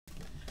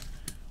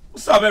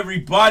What's up,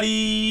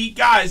 everybody?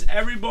 Guys,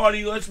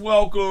 everybody, let's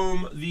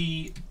welcome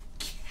the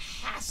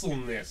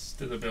Castleness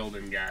to the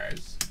building,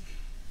 guys.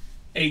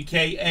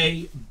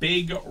 A.K.A.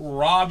 Big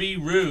Robbie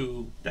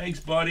Roo.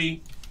 Thanks,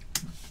 buddy.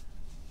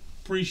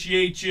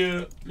 Appreciate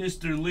you,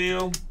 Mr.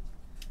 Leo.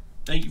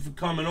 Thank you for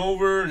coming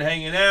over and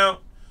hanging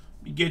out.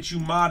 We get you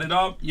modded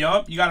up.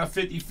 Yup, you got a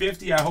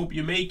 50-50. I hope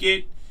you make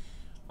it.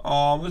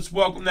 Let's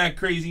welcome that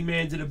crazy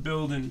man to the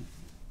building.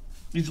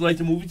 Did you like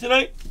the movie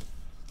tonight?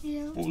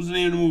 Yeah. What was the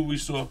name of the movie we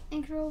saw?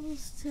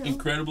 Incredibles 2.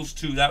 Incredibles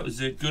 2. That was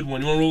it. Good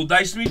one. You want to roll the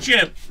dice to me,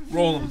 champ?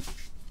 Roll them.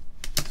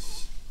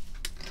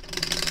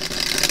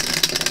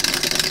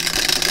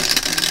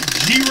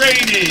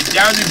 G-rated.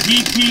 Down to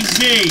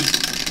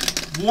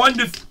DPZ. 1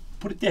 to...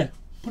 Put it there.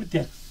 Put it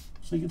there.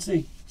 So you can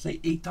see. Say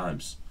 8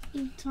 times.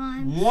 8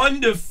 times. 1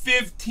 to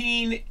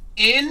 15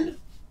 in.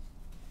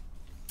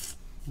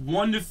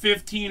 1 to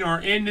 15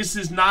 are in. This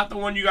is not the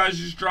one you guys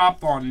just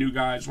dropped on, new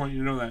guys. I want you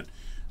to know that.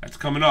 That's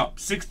coming up.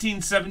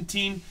 16,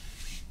 17,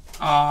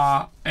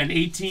 and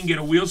 18 get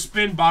a wheel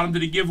spin. Bottom to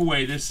the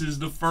giveaway. This is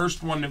the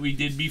first one that we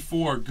did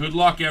before. Good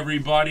luck,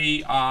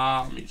 everybody.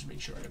 Let me just make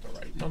sure I get the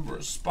right number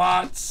of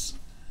spots.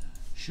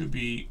 Should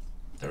be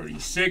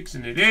 36,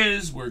 and it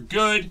is. We're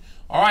good.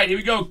 All right, here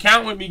we go.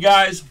 Count with me,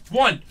 guys.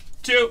 1,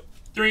 2,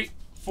 3,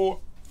 4,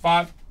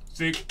 5,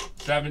 6,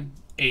 7,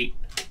 8.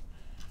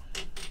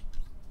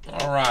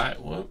 All right.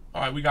 Well,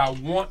 all right. We got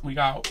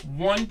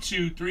 1,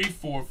 2, 3,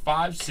 4,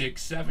 5,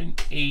 6, 7,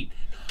 8,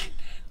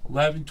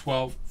 11,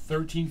 12,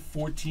 13,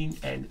 14,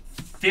 and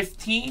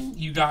 15.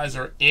 You guys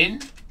are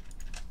in.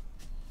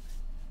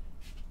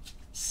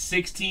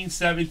 16,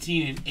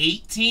 17, and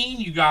 18.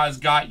 You guys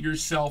got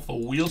yourself a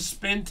wheel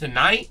spin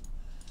tonight.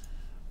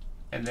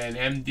 And then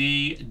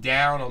MD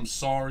down. I'm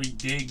sorry,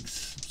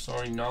 Diggs. I'm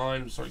sorry,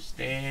 9. I'm sorry,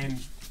 Stan.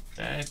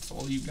 That's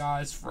all you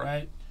guys,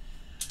 Fred.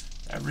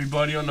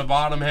 Everybody on the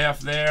bottom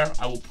half there,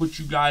 I will put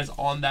you guys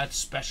on that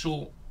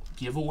special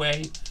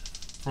giveaway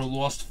for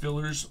lost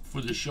fillers for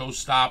the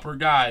Showstopper,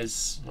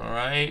 guys. All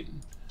right?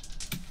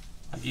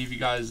 I gave you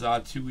guys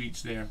 2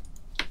 each there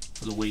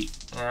for the weight.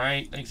 All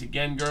right? Thanks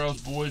again, girls,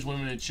 boys,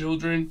 women, and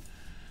children.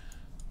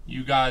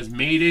 You guys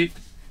made it.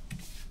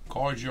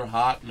 Cards, you're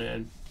hot,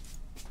 man.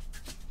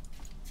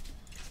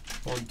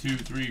 1, 2,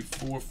 3,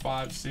 4,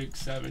 5, 6,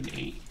 7,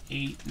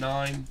 8,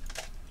 9.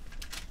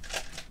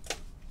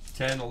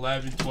 10,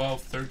 11,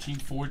 12, 13,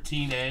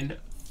 14, and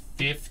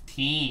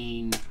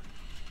 15.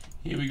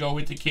 Here we go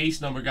with the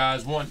case number,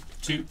 guys. 1,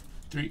 2,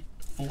 3,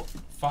 4,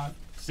 5,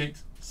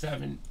 6,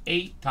 7,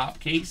 8. Top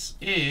case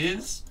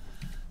is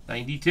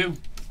 92.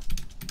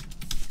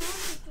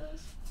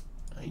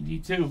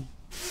 92.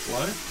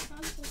 What?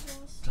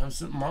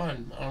 That's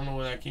mine. I don't know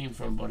where that came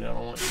from, buddy. I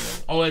don't want you to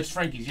know. Oh, that's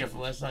Frankie's. Yeah, from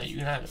last night. You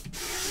can have it.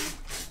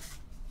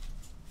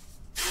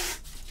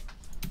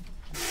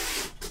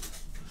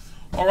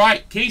 All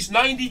right, case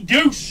 90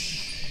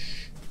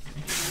 douche.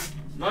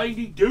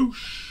 90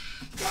 douche.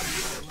 Got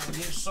it around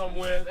here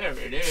somewhere. There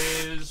it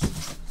is.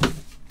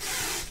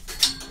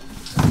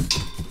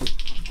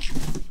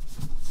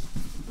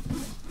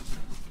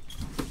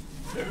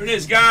 There it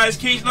is, guys.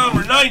 Case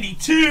number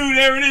 92.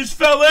 There it is,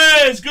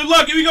 fellas. Good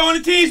luck. Here we go on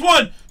the tees.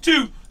 1,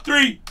 2,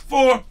 3,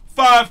 4,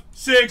 5,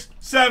 6,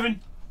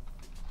 7,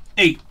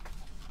 8.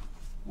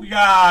 We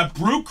got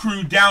Brew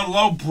Crew down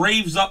low,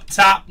 Braves up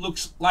top.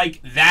 Looks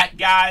like that,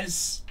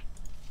 guys.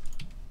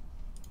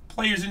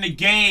 Players in the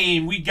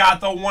game. We got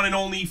the one and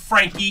only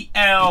Frankie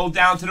L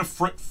down to the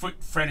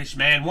fetish,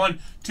 man. 1,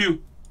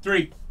 2,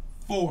 3,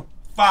 4,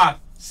 5,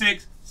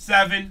 6,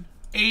 7,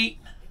 8.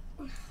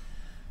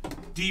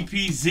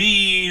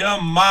 DPZ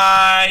to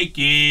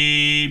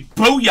Mikey.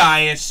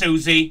 Booyah, Aunt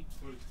Susie.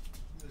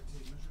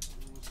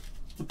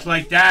 Looks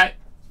like that.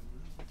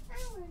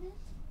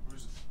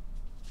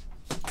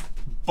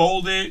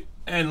 Fold it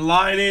and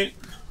line it.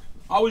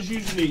 I was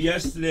using it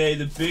yesterday,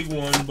 the big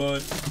one,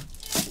 but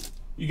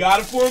you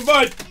got it for him,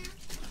 bud.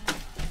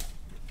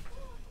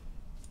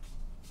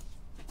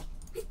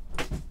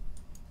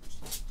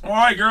 All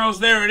right, girls,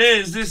 there it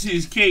is. This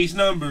is case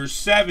number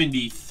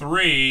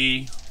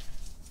 73.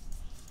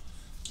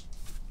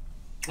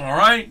 All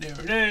right, there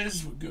it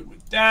is. We're good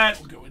with that.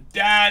 We're good with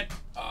that.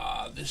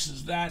 This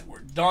is that. We're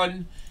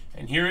done.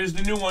 And here is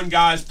the new one,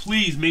 guys.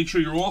 Please make sure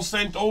you're all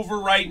sent over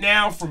right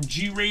now from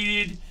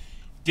G-rated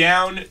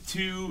down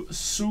to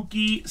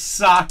Suki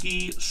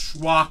Saki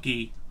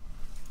Swaki.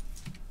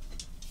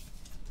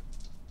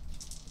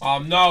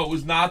 No, it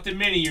was not the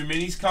mini. Your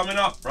mini's coming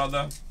up,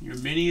 brother. Your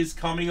mini is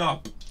coming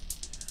up.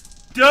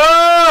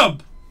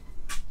 Dub!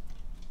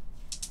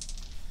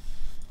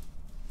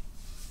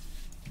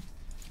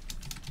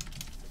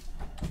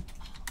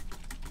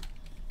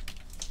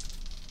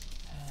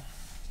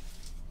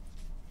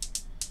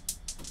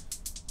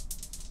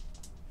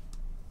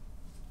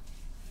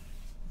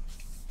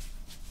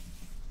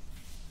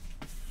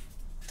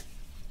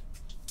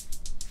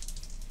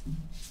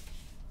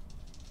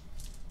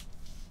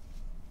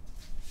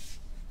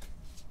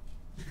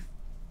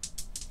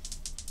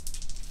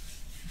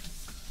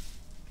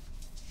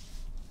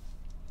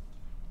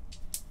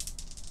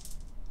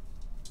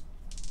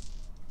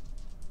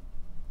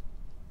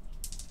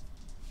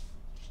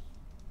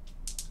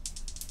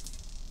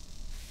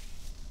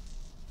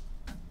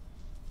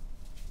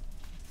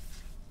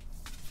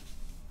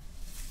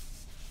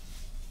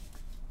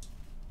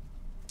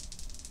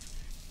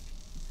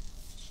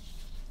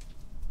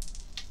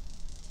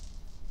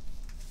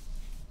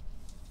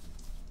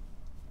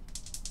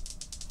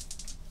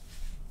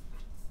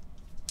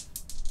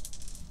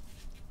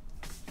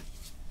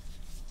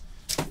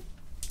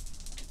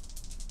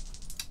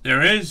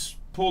 There is.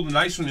 Pulled a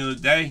nice one the other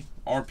day.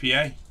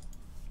 RPA.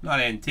 Not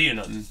NT or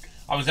nothing.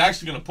 I was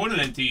actually going to put an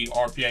NT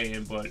RPA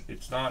in, but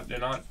it's not. They're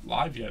not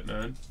live yet,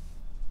 man.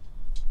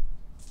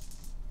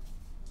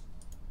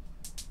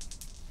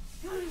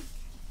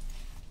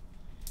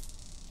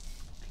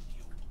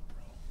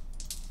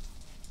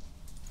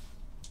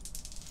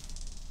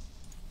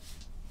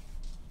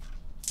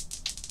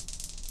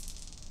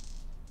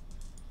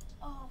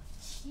 Oh,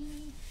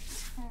 jeez.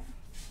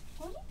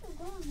 What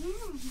are you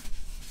doing now?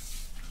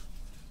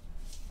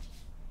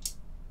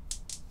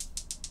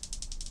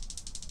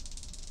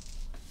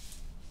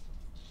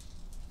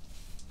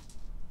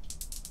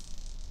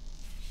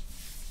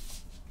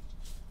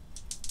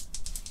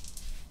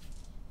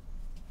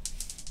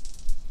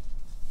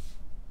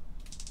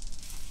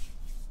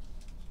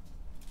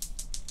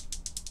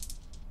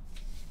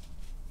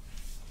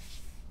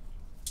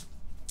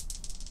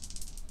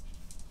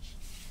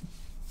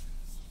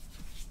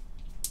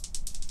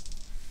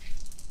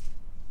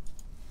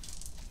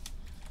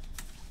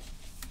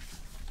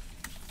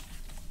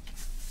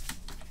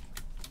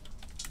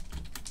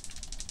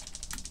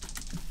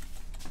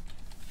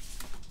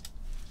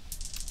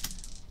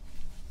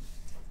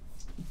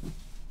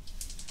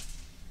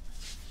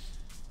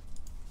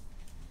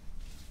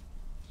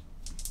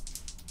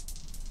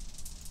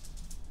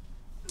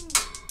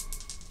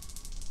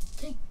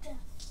 Take that.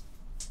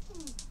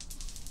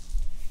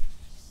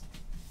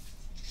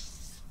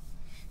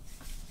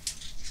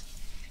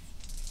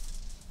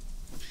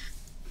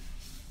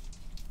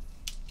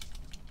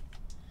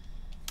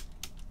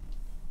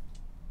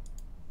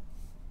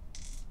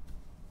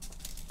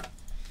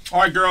 All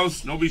right,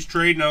 girls. Nobody's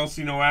trading. I don't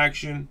see no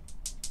action.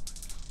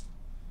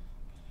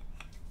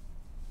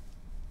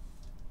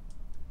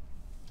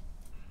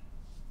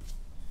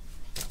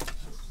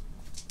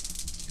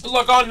 Good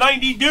luck on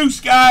 90 Deuce,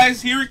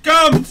 guys. Here it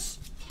comes.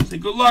 Say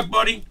good luck,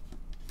 buddy.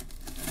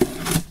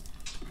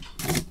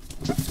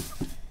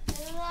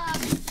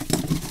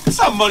 What's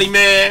up, money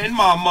man?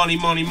 My money,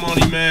 money,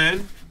 money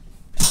man.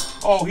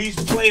 Oh, he's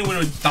playing with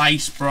a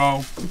dice,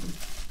 bro.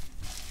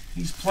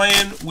 He's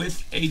playing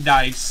with a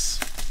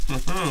dice. Any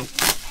dice.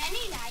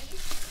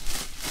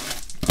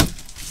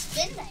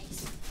 Spin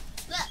dice.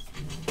 Look.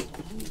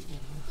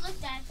 Look,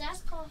 Dad.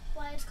 That's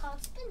why it's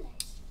called spin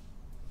dice.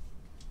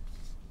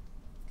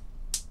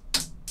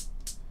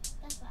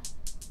 That's why.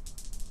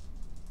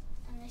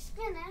 And they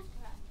spin after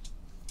that.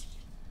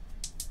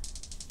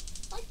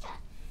 Like that.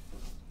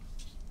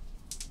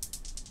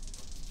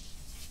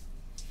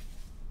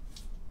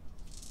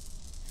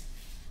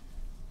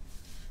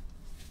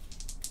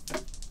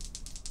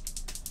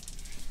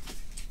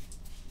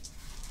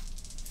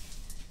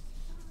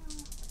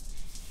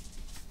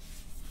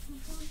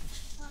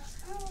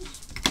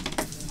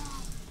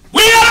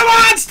 We got a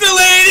monster,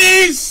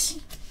 ladies!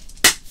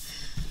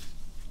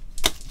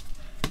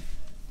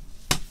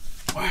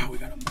 Wow, we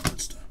got a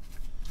monster.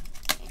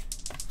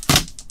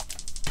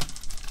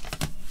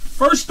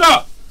 First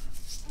up.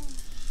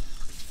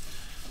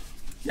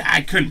 Yeah,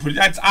 I couldn't put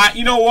it.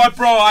 You know what,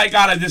 bro? I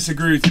gotta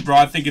disagree with you, bro.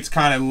 I think it's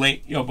kind of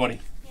late. Yo,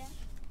 buddy. Yeah.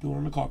 Do it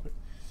on the carpet.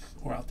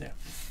 Or out there.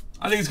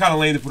 I think it's kind of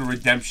lame to put a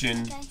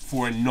redemption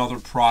for another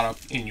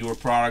product in your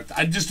product.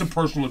 Just a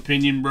personal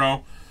opinion,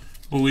 bro.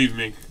 Believe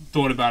me.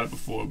 Thought about it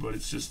before, but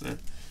it's just that.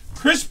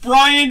 Chris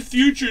Bryant,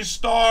 Future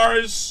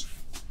Stars.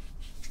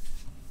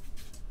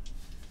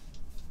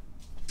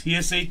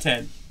 PSA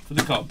 10 for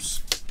the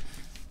Cubs.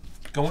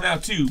 Going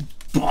out to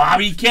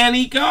Bobby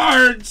Kenny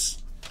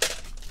Cards.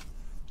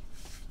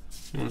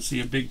 You want to see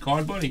a big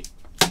card, buddy?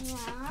 Yeah.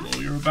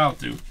 Well, you're about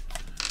to.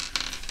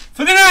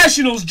 For the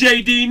Nationals,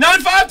 JD,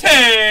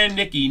 9510,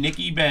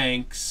 Nicky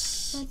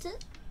Banks. That's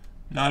it?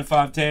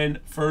 9510,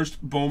 first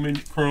Bowman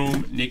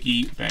Chrome,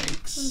 Nicky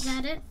Banks. Was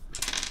that it?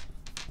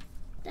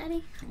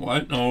 Daddy?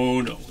 What? Oh,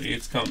 no.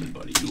 It's coming,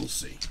 buddy. You'll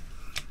see.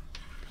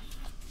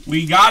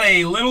 We got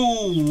a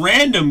little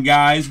random,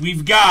 guys.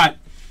 We've got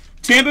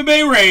Tampa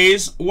Bay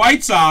Rays,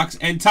 White Sox,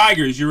 and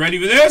Tigers. You ready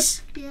for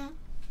this? Yeah.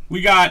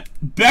 We got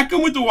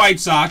Beckham with the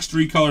White Sox,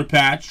 3-color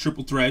patch,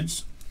 triple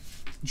threads,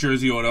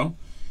 jersey auto.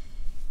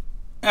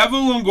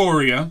 Evan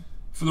Longoria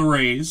for the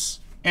Rays.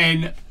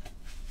 And,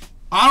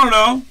 I don't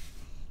know.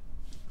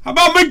 How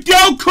about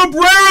Miguel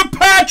Cabrera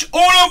patch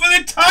auto for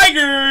the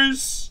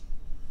Tigers?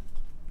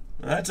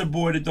 Now, that's a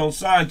boy that don't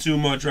sign too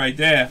much right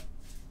there.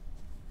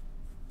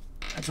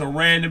 That's a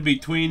random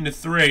between the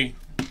three.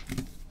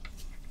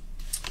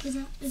 Is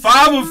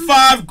 5 of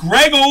 5,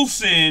 Greg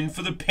Olson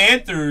for the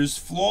Panthers.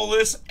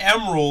 Flawless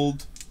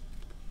Emerald.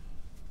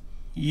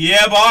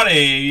 Yeah,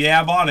 buddy.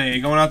 Yeah, buddy.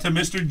 Going out to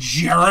Mr.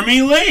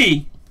 Jeremy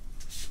Lee.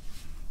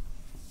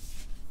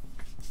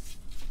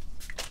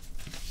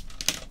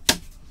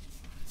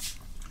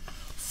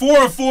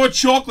 Four of 4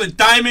 chocolate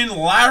diamond,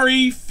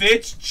 Larry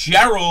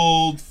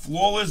Fitzgerald,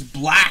 flawless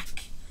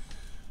black.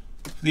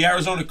 For the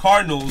Arizona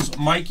Cardinals,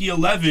 Mikey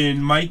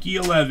 11, Mikey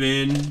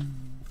 11.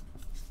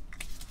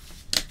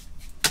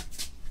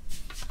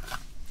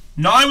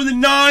 9 with a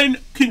 9,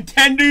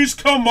 Contenders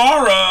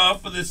Kamara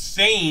for the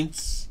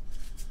Saints.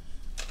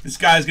 This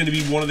guy's going to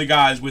be one of the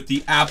guys with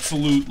the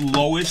absolute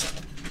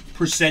lowest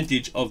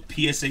percentage of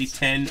PSA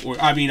 10 or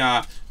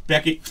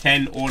Beckett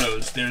 10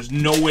 autos. There's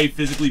no way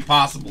physically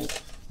possible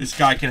this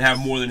guy can have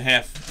more than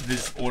half of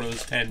his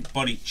autos 10.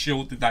 Buddy, chill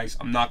with the dice.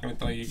 I'm not going to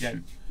tell you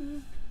again.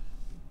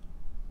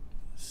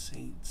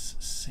 Saints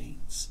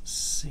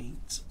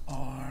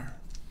are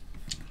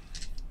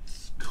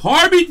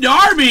Carby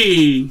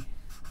Darby.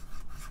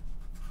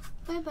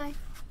 Bye-bye.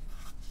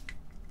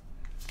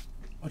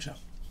 Watch out.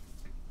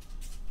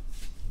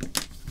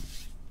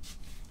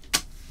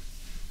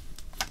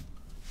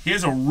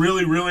 Here's a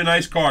really, really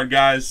nice card,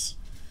 guys.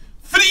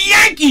 For the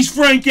Yankees,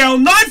 Frank L.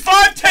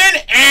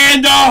 9-5-10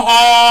 and a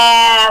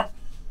har.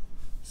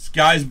 This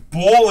guy's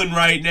balling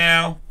right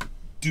now.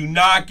 Do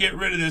not get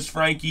rid of this,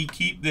 Frankie.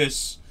 Keep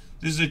this.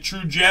 This is a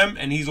true gem,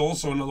 and he's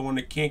also another one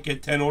that can't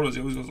get 10 autos.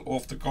 It always goes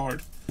off the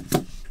card.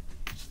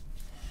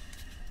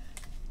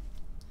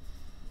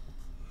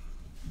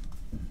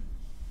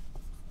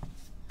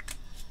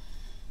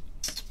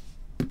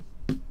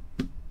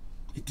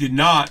 It did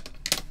not.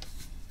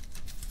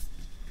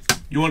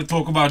 You want to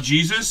talk about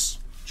Jesus,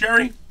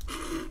 Jerry?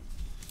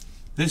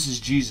 This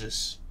is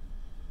Jesus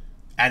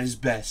at his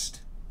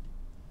best.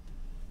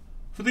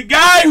 For the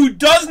guy who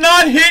does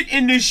not hit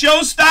in the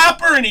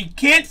Showstopper and he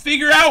can't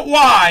figure out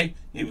why,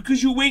 maybe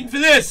because you're waiting for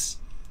this.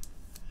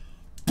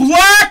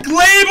 Black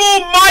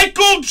Label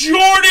Michael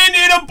Jordan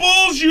in a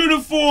Bulls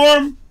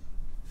uniform.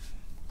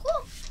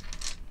 Cool.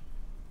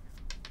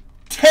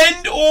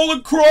 10 all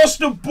across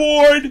the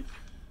board.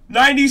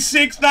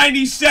 96,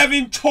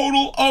 97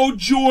 total O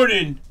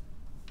Jordan.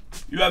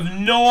 You have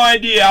no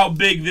idea how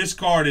big this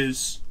card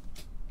is.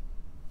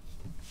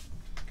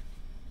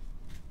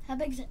 How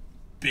big is it?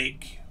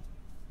 Big.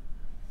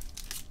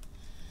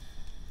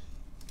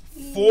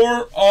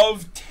 4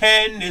 of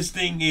 10. This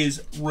thing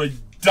is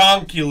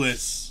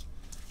redonkulous.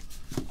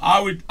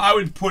 I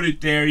would put it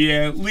there,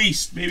 yeah, at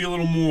least, maybe a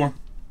little more.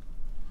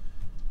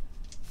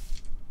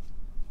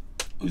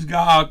 Who's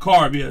got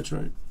Carb? Yeah, that's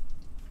right.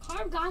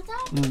 Carb got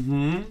that?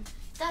 Mm-hmm.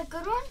 Is that a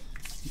good one?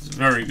 It's a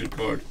very good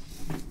card.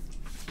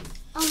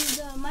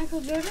 The Michael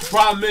Jordan?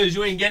 Problem is,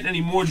 you ain't getting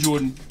any more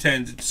Jordan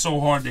 10s. It's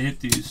so hard to hit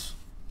these.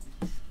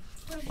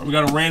 What, we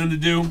got a random to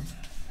do?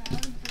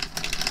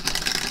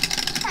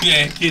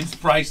 Yeah, kid's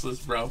priceless,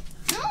 bro.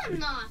 No, I'm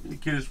not. The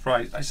kid is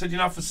priceless. I said you're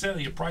not for sale.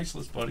 You're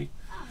priceless, buddy.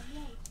 Oh,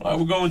 no. All right,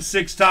 we're going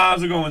 6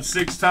 times. We're going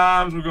 6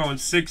 times. We're going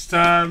 6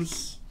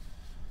 times.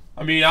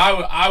 I mean,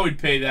 I would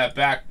pay that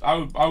back. I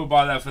would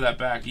buy that for that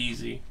back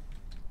easy.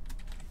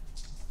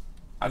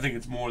 I think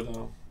it's more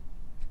though.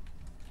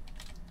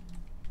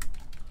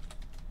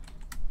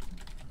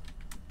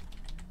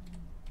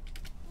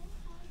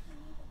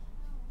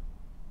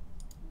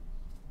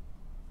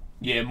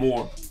 Yeah,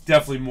 more.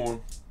 Definitely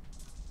more.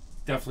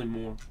 Definitely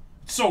more.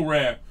 It's so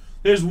rare.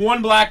 There's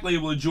one black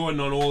label of Jordan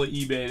on all of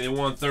eBay. They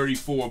want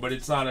 34, but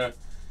it's not a.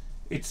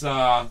 It's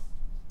not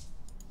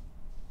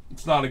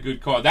a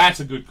good card. That's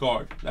a good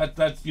card.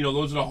 That's you know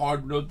those are the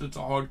hard. That's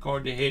a hard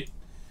card to hit.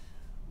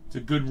 It's a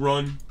good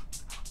run.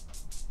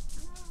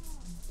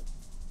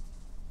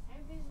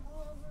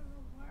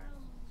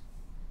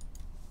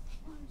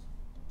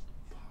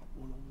 Pop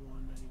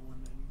 101,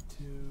 91,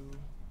 92.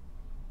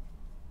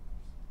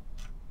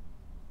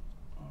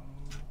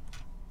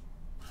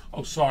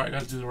 Oh, sorry, I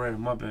got to do the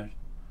random. My bad.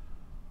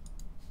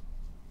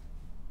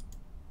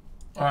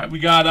 All right, we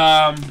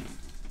got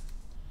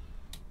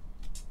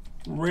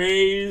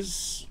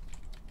Rays,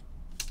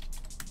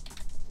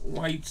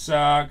 White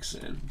Sox,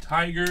 and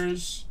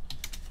Tigers.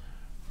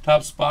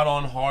 Top spot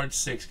on hard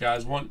 6,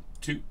 guys. 1,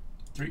 2,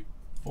 3,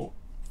 4,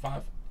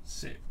 5,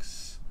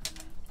 6.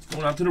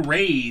 Going out to the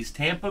Rays.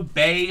 Tampa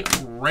Bay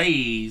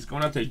Rays.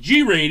 Going out to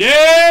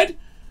G-rated.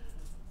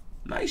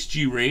 Nice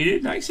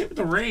G-rated. Nice hit with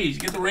the Rays.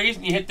 You get the Rays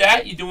and you hit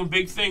that, you're doing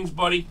big things,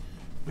 buddy.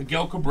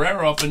 Miguel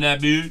Cabrera up in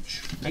that bitch.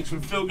 Thanks for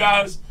the fill,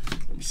 guys.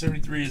 Number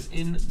 73 is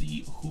in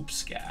the Hoop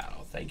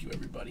Scout. Thank you,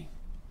 everybody.